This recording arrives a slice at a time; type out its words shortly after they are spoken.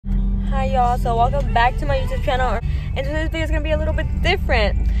Hi y'all, so welcome back to my YouTube channel, and today's video is gonna be a little bit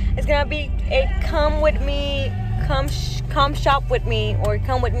different. It's gonna be a come with me, come shop with me, or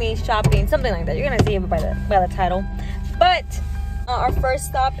come with me shopping, something like that. You're gonna see it by the title. But our first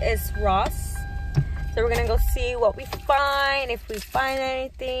stop is Ross, so we're gonna go see what we find, if we find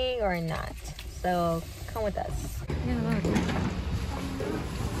anything or not. So come with us.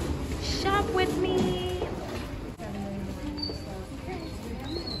 Shop with me.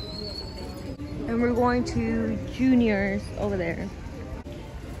 And we're going to Junior's over there.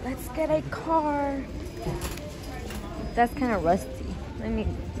 Let's get a car. That's kind of rusty. Let me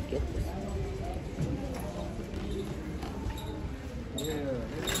get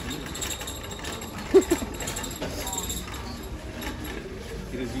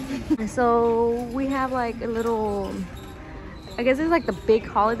this. So we have like a little, I guess it's like the big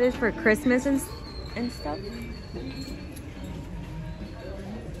holidays for Christmas and stuff.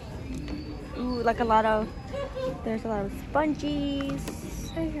 Ooh, like there's a lot of sponges,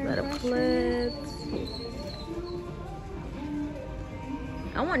 a lot of clips.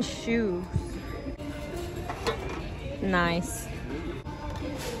 I want shoes. Nice.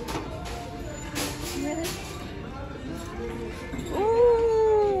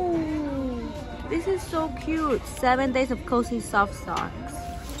 Ooh, this is so cute. 7 days of cozy soft socks.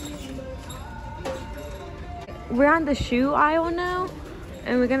 We're on the shoe aisle now,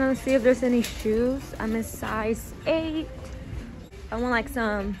 and we're gonna see if there's any shoes. I'm a size 8. I want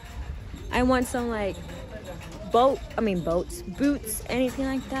some like boots, anything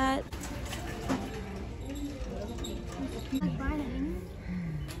like that.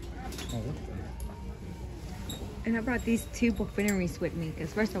 And I brought these two buffooneries with me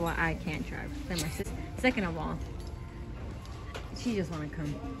because first of all, I can't drive. They're my sister. Second of all, she just want to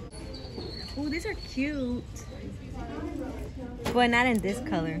come. Oh, these are cute. But not in this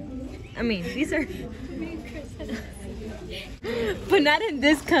color. I mean, these are... but not in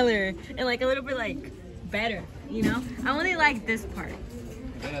this color. And like a little bit like better, you know? I only like this part.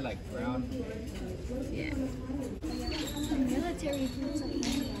 Yeah, like brown. Yeah. Military boots.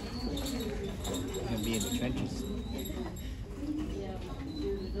 Gonna be in the trenches.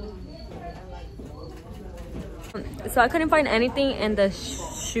 So I couldn't find anything in the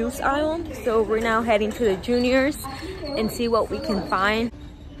shoes aisle, so we're now heading to the Juniors and see what we can find.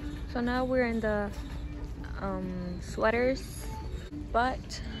 So now we're in the sweaters,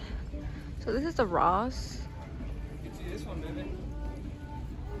 so this is the Ross. This one, baby.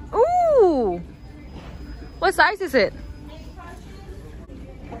 Ooh, what size is it?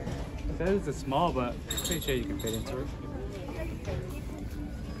 That is a small, but I'm pretty sure you can fit into it.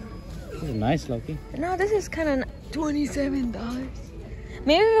 This is nice, Loki. No, this is kind of $27.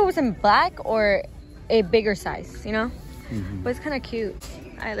 Maybe if it was in black or a bigger size, you know? But it's kind of cute.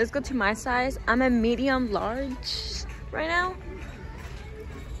 All right, let's go to my size. I'm a medium large right now.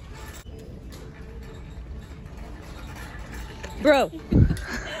 Bro.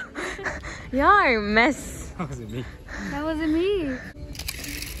 Y'all are a mess. That wasn't me. That wasn't me.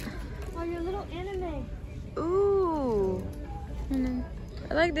 Oh, your little anime. Ooh.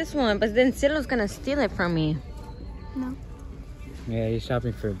 I like this one, but then Cielo's gonna steal it from me. No. Yeah, you're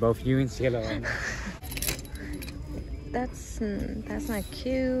shopping for both you and Cielo. That's not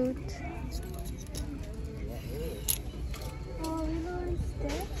cute. Oh, Lilo and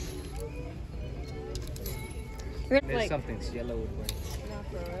Stitch. There's something Cielo would wear. Not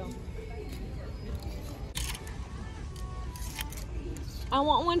for real. I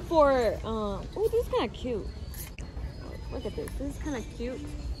want one for oh, this is kind of cute. Look at this. This is kind of cute,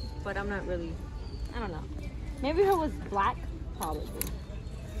 but I'm not really, I don't know. Maybe if it was black, probably.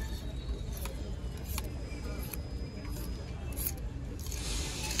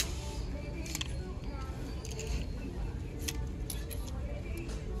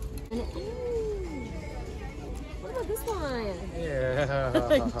 What about this one? Yeah.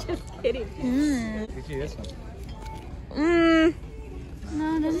 Just kidding. Get you this one.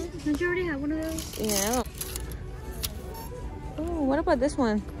 No, don't you already have one of those? Yeah. Oh, what about this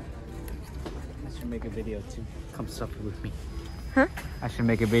one? I should make a video too. Come suffer with me. Huh? I should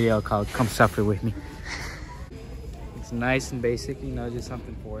make a video called Come Suffer With Me. It's nice and basic, you know, just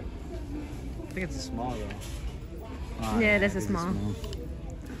something for it. I think it's a small though. Oh, Yeah, that's a small.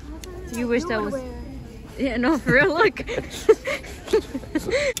 You wish You that would was... wear. Yeah, no, for real, look.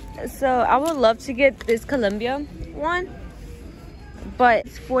 So I would love to get this Columbia one, but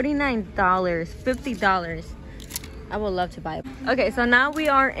it's $49, $50. I would love to buy it. Okay, so now we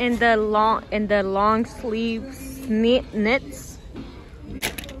are in the long sleeves knits.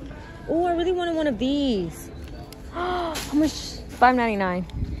 Oh, I really wanted one of these. How much? $5.99.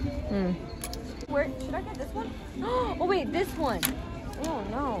 Where should I get this one? Oh wait, this one. Oh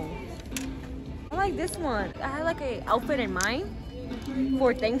no. I like this one. I had like a outfit in mind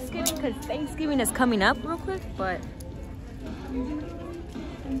for Thanksgiving because Thanksgiving is coming up real quick, but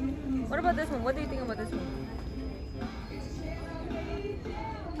what about this one? What do you think about this one?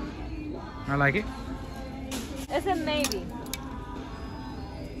 I like it. It's a maybe.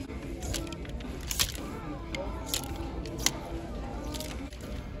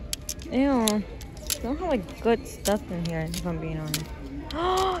 Ew. Don't have like good stuff in here if I'm being honest.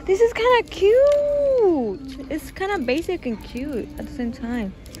 Oh, this is kind of cute. It's kind of basic and cute at the same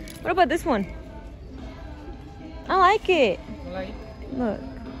time. What about this one? I like it. I like it. Look.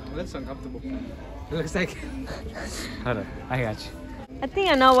 It looks uncomfortable. It looks like... Hold on, I got you. I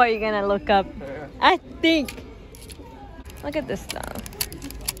think I know what you're gonna look up. I think. Look at this stuff.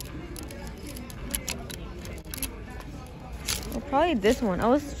 Well, probably this one. I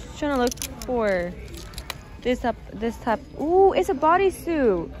was trying to look for this type. Ooh, it's a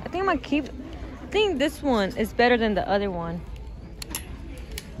bodysuit. I think I'm gonna keep. I think this one is better than the other one.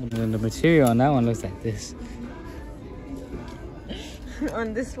 And the material on that one looks like this.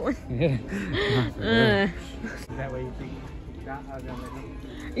 On this one. Yeah. That way you think.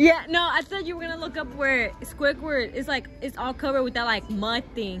 Yeah, no, I thought you were gonna look up where Squidward is like it's all covered with that like mud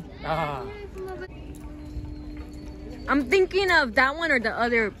thing. Ah. I'm thinking of that one or the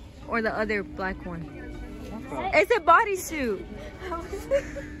other black one. It's a bodysuit.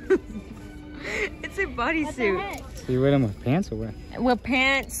 It's a bodysuit. So you wear them with pants or what? With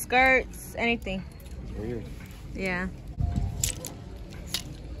pants, skirts, anything. It's weird. Yeah.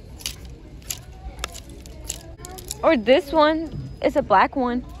 Or this one. It's a black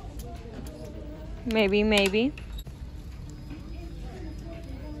one. Maybe.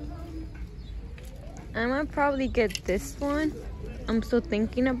 I might probably get this one. I'm still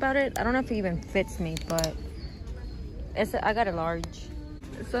thinking about it. I don't know if it even fits me, but I got a large.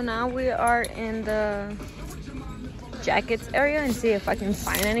 So now we are in the jackets area and see if I can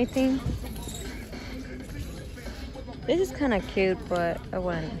find anything. This is kind of cute, but I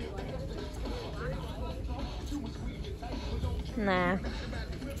wouldn't. Nah.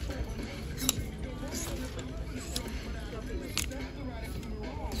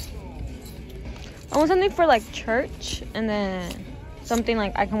 I want something for like church and then something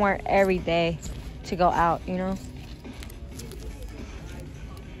like I can wear every day to go out, you know?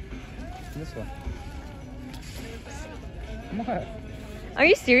 This one. What? Are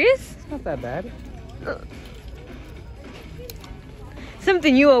you serious? It's not that bad.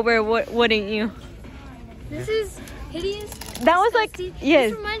 Something you will wear, wouldn't you? This is hideous. That was like,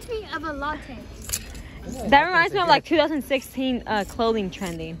 yes. This reminds me of a latte. That reminds me of like 2016 clothing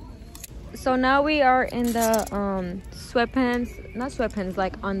trending. So now we are in the sweatpants, not sweatpants,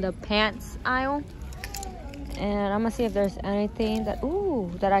 like on the pants aisle. And I'm gonna see if there's anything that,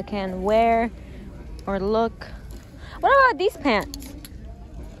 that I can wear or look. What about these pants?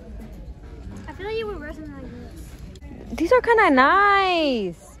 I feel like you would wear something like this. These are kind of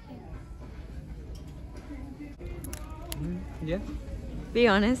nice. Yeah. Be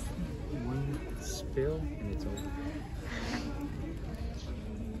honest. One spill and it's over.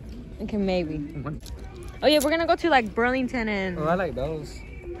 Okay, maybe. Oh yeah, we're gonna go to like Burlington and... Oh, I like those.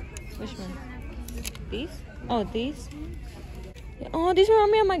 Which one? These? Oh, these? Oh, these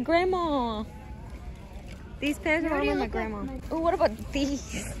remind me of my grandma. These pants remind me of my grandma. Oh, what about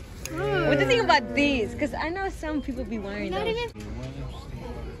these? What do you think about these? Because I know some people be wearing those.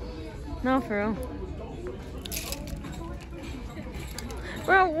 No, for real.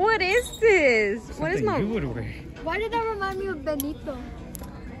 Bro, what is this? What is my... you would wear? Why did that remind me of Benito?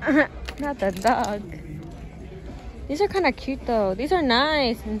 Not the dog. These are kind of cute though. These are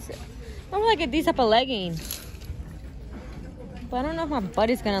nice. I would like get these type of leggings. But I don't know if my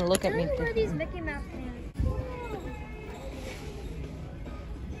buddy's gonna look at me. One of these Mickey Mouse pants.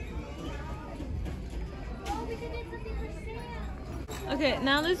 Oh, we can get something for Sam. Okay,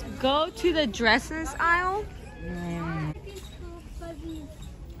 now let's go to the dresses aisle.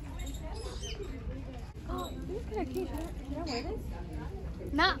 Oh, this is kind of cute. Should I wear this?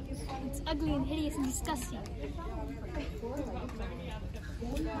 No, it's ugly and hideous and disgusting.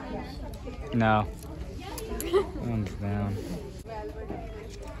 No. One's down.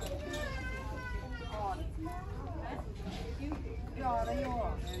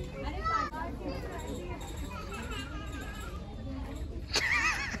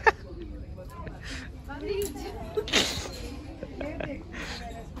 Baby!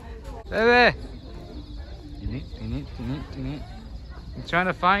 I'm trying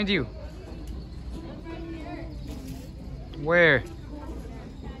to find you. Where?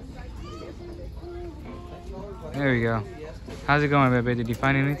 There we go. How's it going, baby? Did you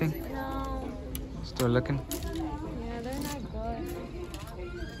find anything? No. Still looking? Yeah, they're not good.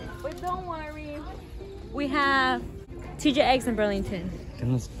 But don't worry. We have TJX in Burlington.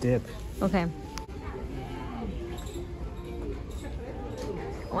 Then let's dip. Okay.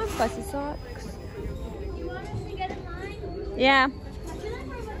 I want fuzzy socks. You want us to get in line? Yeah. I feel like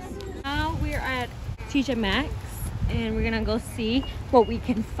we're about Now we're at TJ Maxx and we're gonna go see what we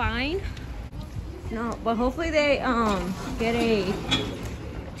can find. No, but hopefully they get a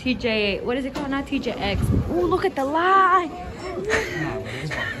TJ, what is it called? Not TJX. Ooh, look at the line.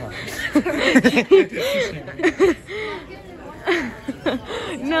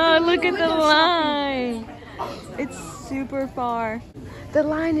 No, look at the line. It's super far. The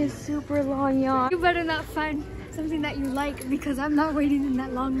line is super long, y'all. You better not find something that you like because I'm not waiting in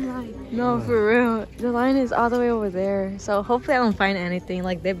that long line. No, for real. The line is all the way over there. So hopefully I don't find anything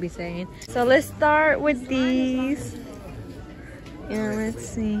like they'd be saying. So let's start with these. Yeah, let's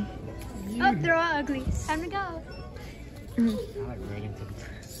see. Oh, they're all ugly. Time to go. I like Burlington.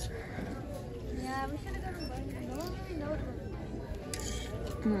 Yeah, we should have gone to Burlington. No one really knows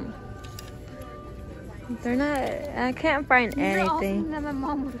Burlington. They're not, I can't find These are all anything. something that my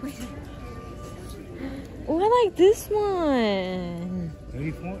mom would wear. Oh, I like this one.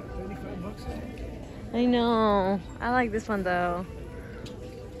 35 bucks. I know. I like this one though.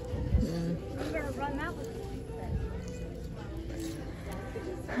 I'm gonna run out with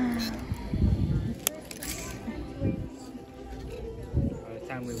By the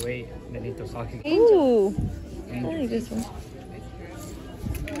time we wait, Benito's talking. Ooh, I like this one.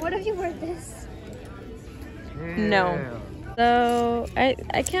 What if you wear this? No. So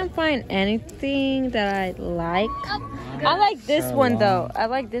I can't find anything that I like. I like this So one long. though. I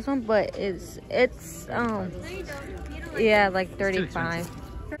like this one, but it's No, you don't. You don't like yeah, like 35.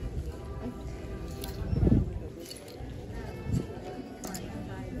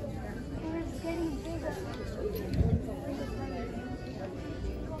 It's getting bigger.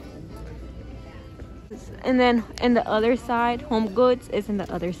 And then in the other side, Home Goods is in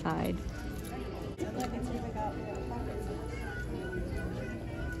the other side.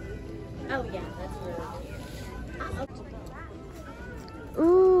 Oh yeah, that's weird.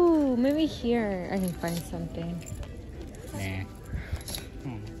 Ooh, maybe here I can find something. Nah.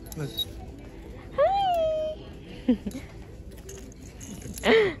 Look. Hi.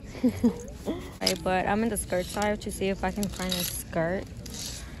 Right, but I'm in the skirt side to see if I can find a skirt.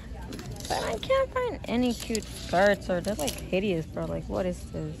 But I can't find any cute skirts, or they're like hideous, bro. Like, what is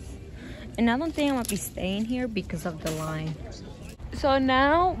this? And I don't think I'm gonna be staying here because of the line. So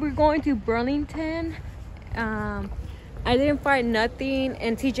now we're going to Burlington. I didn't find nothing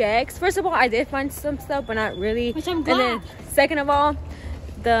in TJX. First of all, I did find some stuff, but not really. Which I'm And glad. then second of all,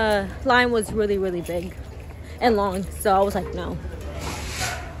 the line was really, really big and long. So I was like, no.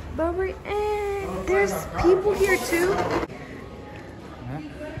 But we're in. There's people here too. Huh?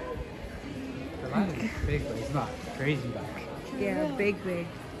 The line is big, but it's not crazy big. Yeah, big.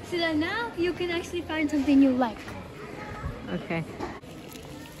 So that now you can actually find something you like. Okay.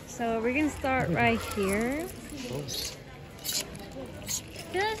 So we're gonna start right here. This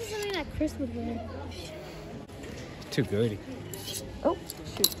is something that Chris would wear. Too good. Oh,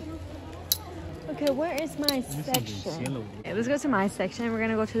 shoot. Okay, where is my section? Okay, let's go to my section. We're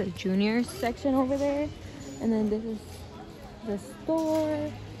gonna go to the junior section over there. And then this is the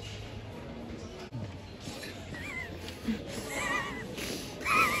store.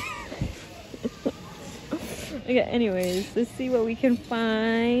 Okay, anyways, let's see what we can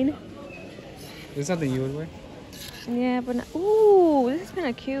find. Is this something you would wear? Yeah, but not, ooh, this is kind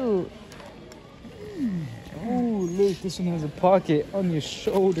of cute. Oh, look, this one has a pocket on your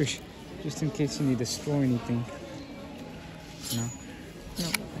shoulder, just in case you need to store anything. No?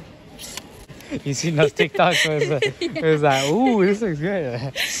 No. You seen those TikToks where it was like, ooh, this looks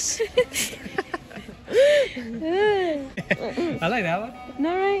good. I like that one.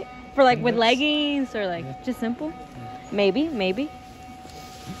 No, right? For like with leggings or like just simple? Maybe. I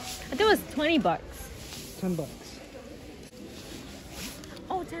think it was 20 bucks. $10.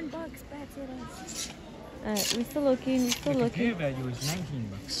 Oh, 10 bucks. That's it. We're still looking. Compare value is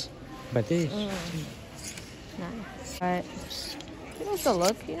 $19. But this. Nice. But we can still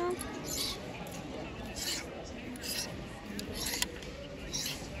look, you know?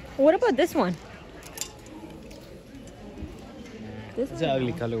 What about this one? This It's an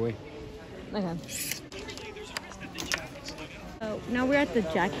ugly colorway. Okay. So now we're at the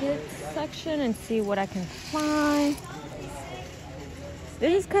jacket section and see what I can find.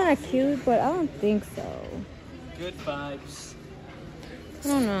 This is kind of cute, but I don't think so. Good vibes. I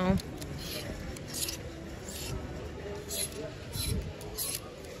don't know.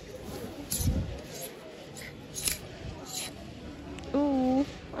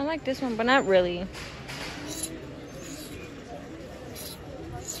 like this one, but not really.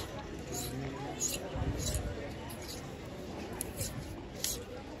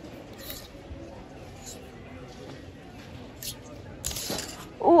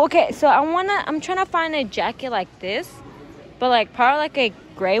 Oh, okay, so I'm trying to find a jacket like this, but like probably like a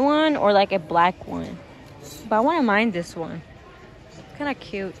gray one or like a black one. But I wouldn't mind this one. It's kind of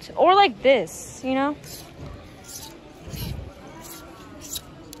cute. Or like this, you know?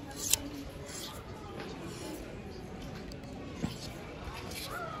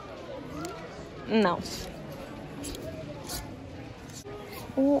 No.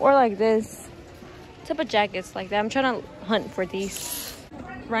 Ooh, or like this. Type of jackets like that. I'm trying to hunt for these.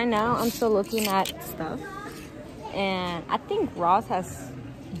 Right now, I'm still looking at stuff. And I think Ross has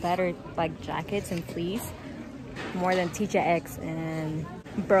better like jackets and fleece. More than TJX and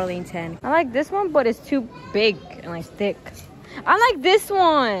Burlington. I like this one, but it's too big and like thick. I like this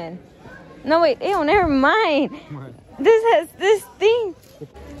one. No, wait. Ew, never mind. This has this thing.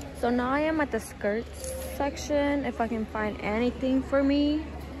 So now I am at the skirts section. If I can find anything for me.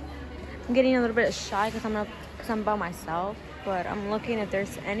 I'm getting a little bit shy because I'm by myself. But I'm looking if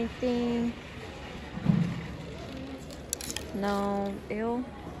there's anything. No. Ew.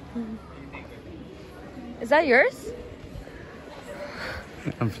 Is that yours?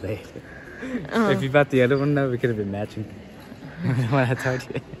 I'm playing. If you bought the other one though, we could have been matching. When I told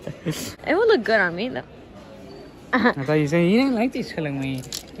you. It would look good on me though. I thought you said you didn't like these color me.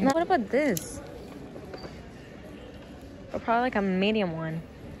 No, what about this? Or probably like a medium one.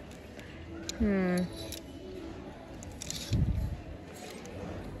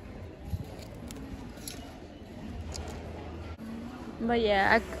 But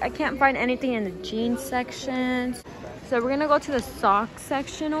yeah, I can't find anything in the jeans section. So we're gonna go to the sock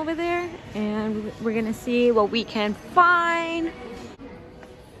section over there and we're gonna see what we can find.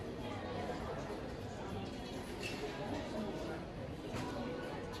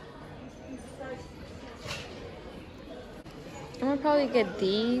 I'm gonna probably get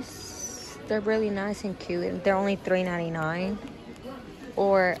these. They're really nice and cute. They're only $3.99.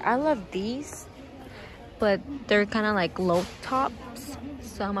 Or I love these, but they're kind of like low tops.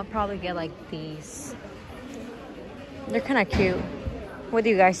 So I'm gonna probably get like these. They're kind of cute. What do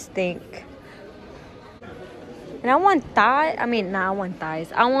you guys think? And I want thighs. I mean, nah, I want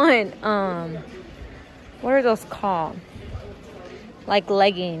thighs. I want, what are those called? Like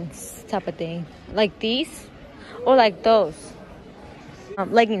leggings type of thing. Like these? Or like those.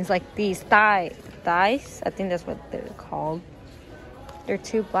 Leggings like these. Thighs. I think that's what they're called. They're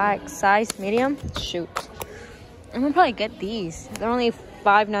too black. Size medium. Shoot. I'm gonna probably get these. They're only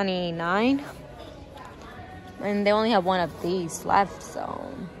 $5.99. And they only have one of these left, so.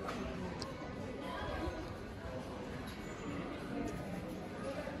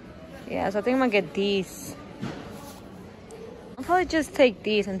 Yeah, so I think I'm gonna get these. I'll probably just take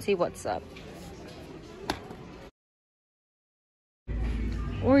these and see what's up.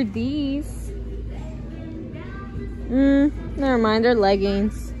 Or these. Never mind, they're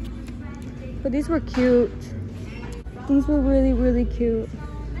leggings. But these were cute. These were really, really cute.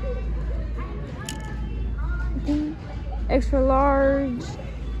 Extra large.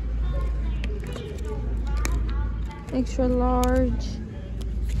 Extra large.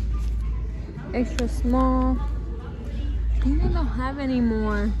 Extra small. I think they don't have any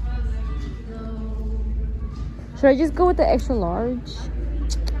more. Should I just go with the extra large?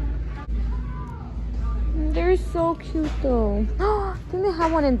 They're so cute though. I think they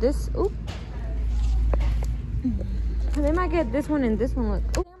have one in this. Oop. They might get this one and this one.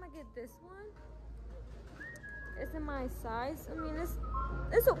 Look. Oop. I might get this one. It's in my size. I mean,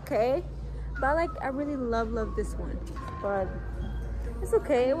 it's okay. But I really love this one. But it's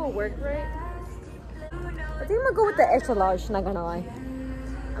okay. It will work, right? I think I'm gonna go with the extra large. Not gonna lie.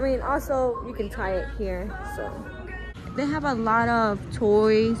 I mean, also you can tie it here. So they have a lot of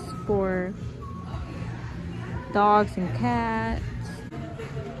toys for dogs and cats.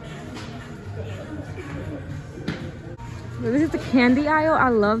 This is the candy aisle. I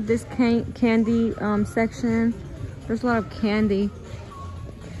love this candy section. There's a lot of candy.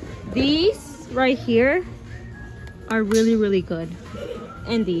 These right here are really, really good.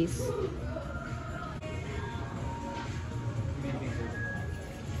 And these.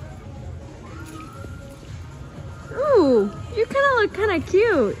 Ooh, you kind of look kind of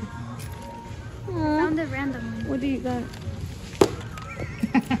cute. Found a random one. What do you got?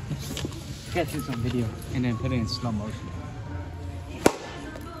 Catch this on video and then put it in slow motion.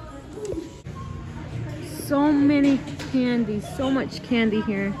 So many candy, so much candy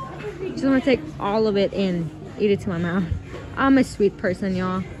here. Just want to take all of it and eat it to my mouth. I'm a sweet person,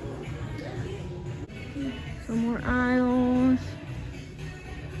 y'all.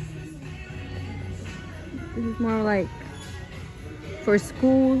 This is more like for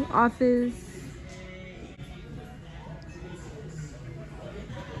school, office.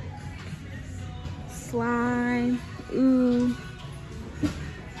 Slime. Ooh.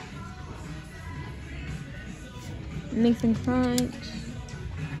 Mix and crunch.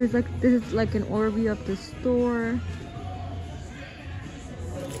 This is like an overview of the store.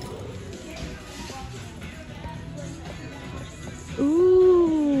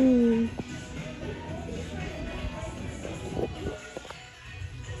 Ooh.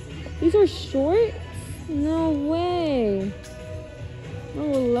 These are shorts? No way. I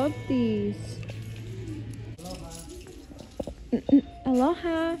would love these.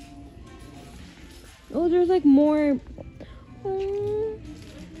 Aloha. Oh, there's like more. Oh.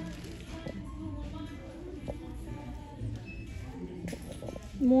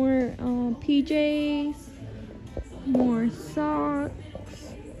 More PJs. More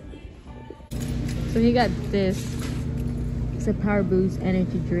socks. So he got this. It's a Power Boost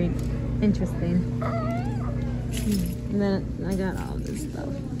energy drink. Interesting. And then I got all this stuff.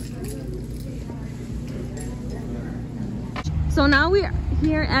 So now we're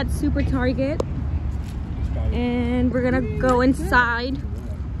here at Super Target. And we're gonna go inside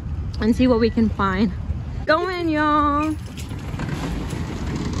and see what we can find. Go in, y'all.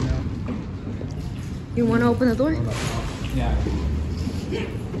 You wanna open the door? Yeah.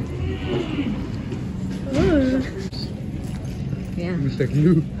 Ooh. Yeah. Looks like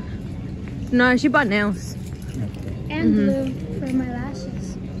glue. No, she bought nails. And glue for my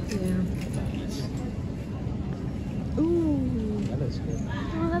lashes. Yeah. Ooh. That looks good.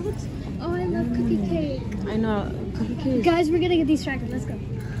 Oh, that looks. Oh, I love cookie cake. I know. Cookie cake. Guys, we're gonna get distracted. Let's go.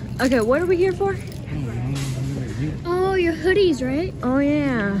 Okay, what are we here for? Oh, your hoodies, right? Oh,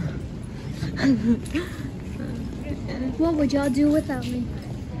 yeah. What would y'all do without me?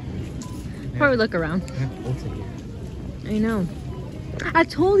 Probably look around. I know. I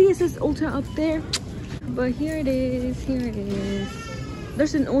told you it says Ulta up there. But here it is. Here it is.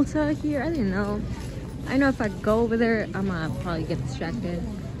 There's an Ulta here. I didn't know. I know if I go over there, I'm gonna probably get distracted.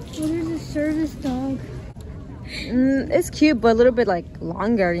 Oh, there's a service dog. It's cute, but a little bit like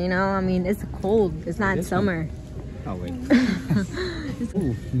longer, you know? I mean, it's cold. It's not summer. Oh, wait.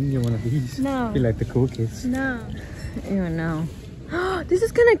 Ooh, you get one of these. No. You like the cool kids. No. Ew, no. This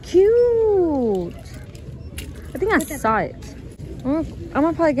is kind of cute. I think I saw it. I'm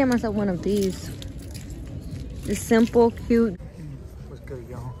gonna probably get myself one of these. Just simple, cute. What's good,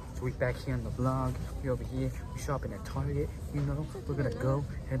 y'all? So we back here in the vlog. We over here. We shopping at Target. You know, we're gonna go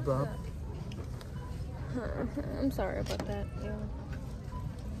head bob. I'm sorry about that. Yeah.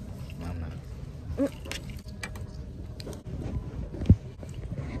 No, I'm not.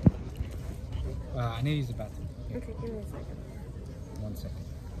 I need to use the bathroom. Okay, give me a second. 1 second.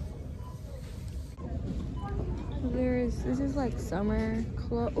 This is like summer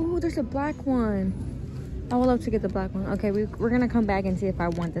clothes. Oh, there's a black one. I would love to get the black one. Okay, we're gonna come back and see if I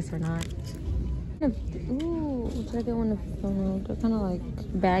want this or not. Ooh, should I get one of those? They're kind of like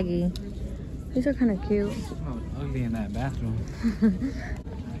baggy. These are kind of cute. Oh, ugly in that bathroom.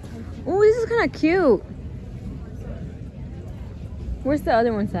 Oh, this is kind of cute. Where's the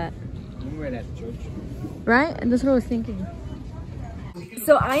other ones at? We were at church. Right? And that's what I was thinking.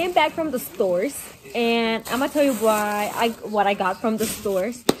 So I am back from the stores, and I'm gonna tell you what I got from the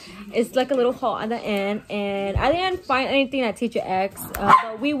stores. It's like a little haul at the end, and I didn't find anything at TJX.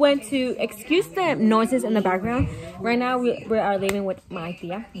 But we went to, excuse the noises in the background. Right now we are living with my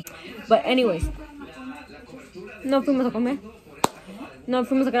tía. But anyways, no fuimos a comer. No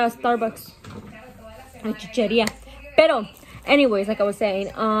fuimos a Starbucks. A chicheria. Pero anyways, like I was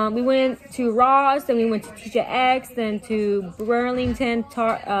saying, we went to Ross, then we went to TJX, then to Burlington,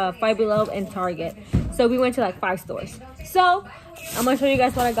 Five Below, and Target. So we went to like 5 stores. So I'm gonna show you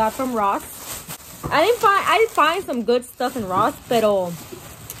guys what I got from Ross. I did find some good stuff in Ross, pero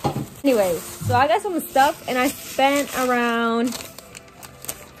anyways, so I got some stuff and I spent around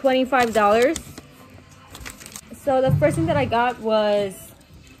 $25. So the first thing that I got was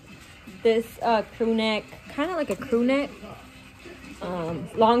this crew neck, kind of like a crew neck,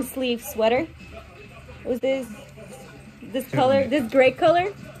 long sleeve sweater. It was this color, this gray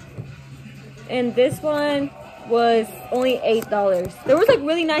color, and this one was only $8. There was like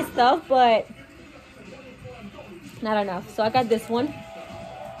really nice stuff, but not enough. So I got this one.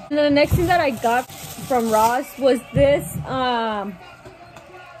 And then the next thing that I got from Ross was this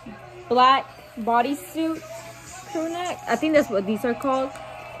black bodysuit crew neck. I think that's what these are called.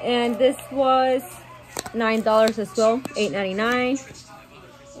 And this was $9 as well, $8.99.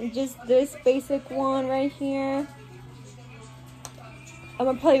 And just this basic one right here. I'm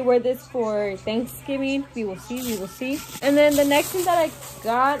gonna probably wear this for Thanksgiving. We will see, we will see. And then the next thing that I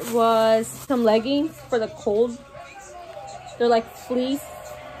got was some leggings for the cold. They're like fleece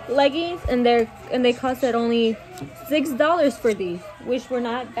leggings, and they costed only $6 for these, which were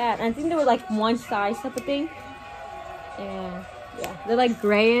not bad. I think they were like one size type of thing. And yeah, they're like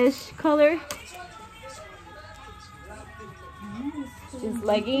grayish color. Just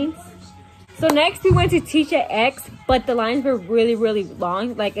leggings. So next we went to T-shirt X, but the lines were really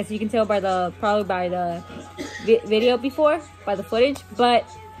long, like as you can tell by the video before, by the footage. But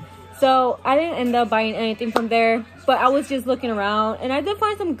so I didn't end up buying anything from there, but I was just looking around and I did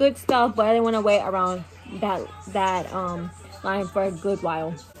find some good stuff, but I didn't want to wait around that line for a good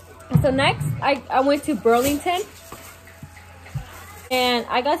while. So next I went to Burlington and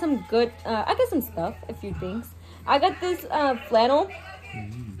I got some good I got some stuff, a few things. I got this flannel.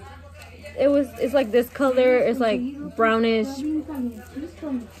 It's like this color. It's like brownish,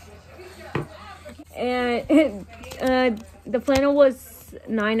 and the flannel was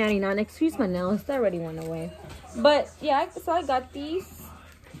 $9.99. Excuse my nails, they already went away. But yeah, so I got these.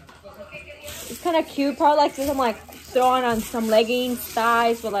 It's kind of cute. Probably like this. I'm like throwing on some leggings,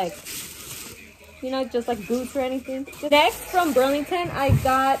 thighs, with like, you know, just like boots or anything. Next from Burlington, I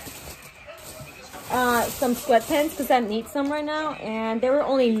got some sweatpants because I need some right now, and they were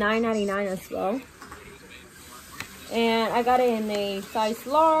only $9.99 as well. And I got it in a size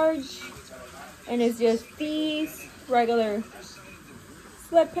large, and it's just these regular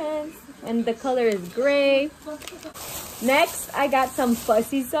sweatpants, and the color is gray. Next, I got some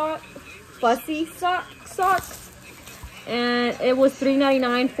fussy socks, and it was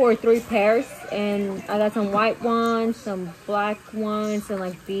 $3.99 for 3 pairs. And I got some white ones, some black ones, and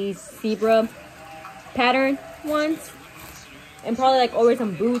like these zebra pattern ones, and probably like over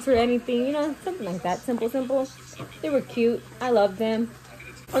some boots or anything, you know, something like that. Simple. They were cute. I love them.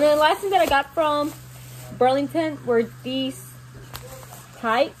 And then the last thing that I got from Burlington were these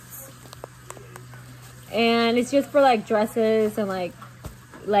tights, and it's just for like dresses and like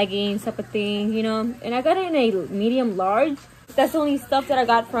leggings type of thing, you know. And I got it in a medium large. That's the only stuff that I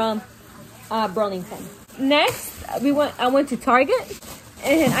got from Burlington. Next I went to Target,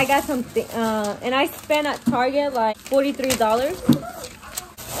 and I got something, and I spent at Target like $43.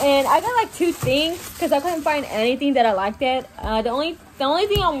 And I got like 2 things because I couldn't find anything that I liked it. The only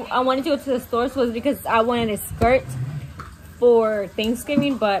thing I wanted to go to the stores was because I wanted a skirt for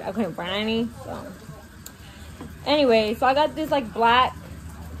Thanksgiving, but I couldn't find any. So anyway, so I got this like black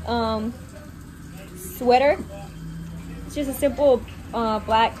sweater. It's just a simple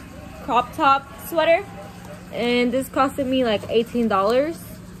black crop top sweater. And this costed me like $18.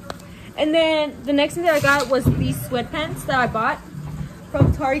 And then the next thing that I got was these sweatpants that I bought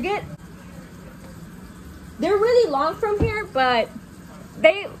from Target. They're really long from here, but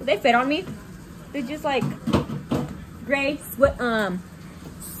they fit on me. They're just like gray sweatpants,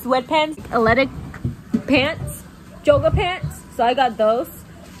 athletic pants, yoga pants. So I got those.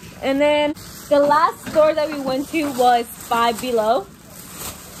 And then the last store that we went to was Five Below.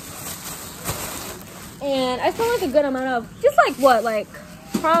 And I spent like a good amount of, just like what, like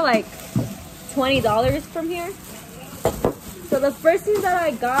probably like $20 from here. So the first thing that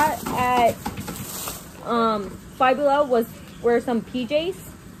I got at Five Below were some PJs.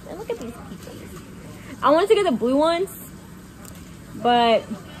 And look at these PJs. I wanted to get the blue ones, but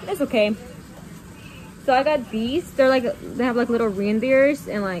it's okay. So I got these. They have like little reindeers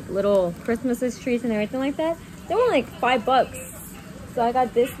and like little Christmas trees and everything like that. They were like $5. So I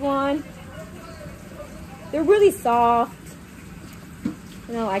got this one. They're really soft,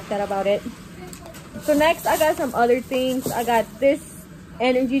 and I like that about it. So next I got some other things. I got this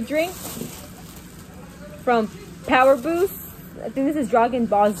energy drink from Power Boost. I think this is Dragon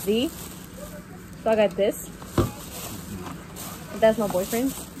Ball Z. So I got this. That's my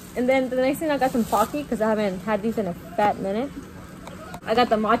boyfriend. And then the next thing, I got some Pocky because I haven't had these in a fat minute. I got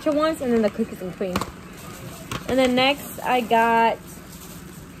the matcha ones, and then the cookies and cream. And then next I got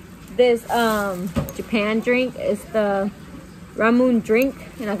this Japan drink. It's the ramen drink,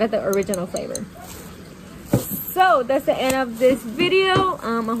 and I got the original flavor. So that's the end of this video.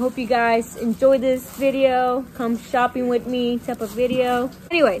 I hope you guys enjoyed this video, come shopping with me type of video.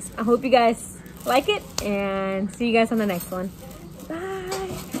 Anyways, I hope you guys like it, and see you guys on the next one.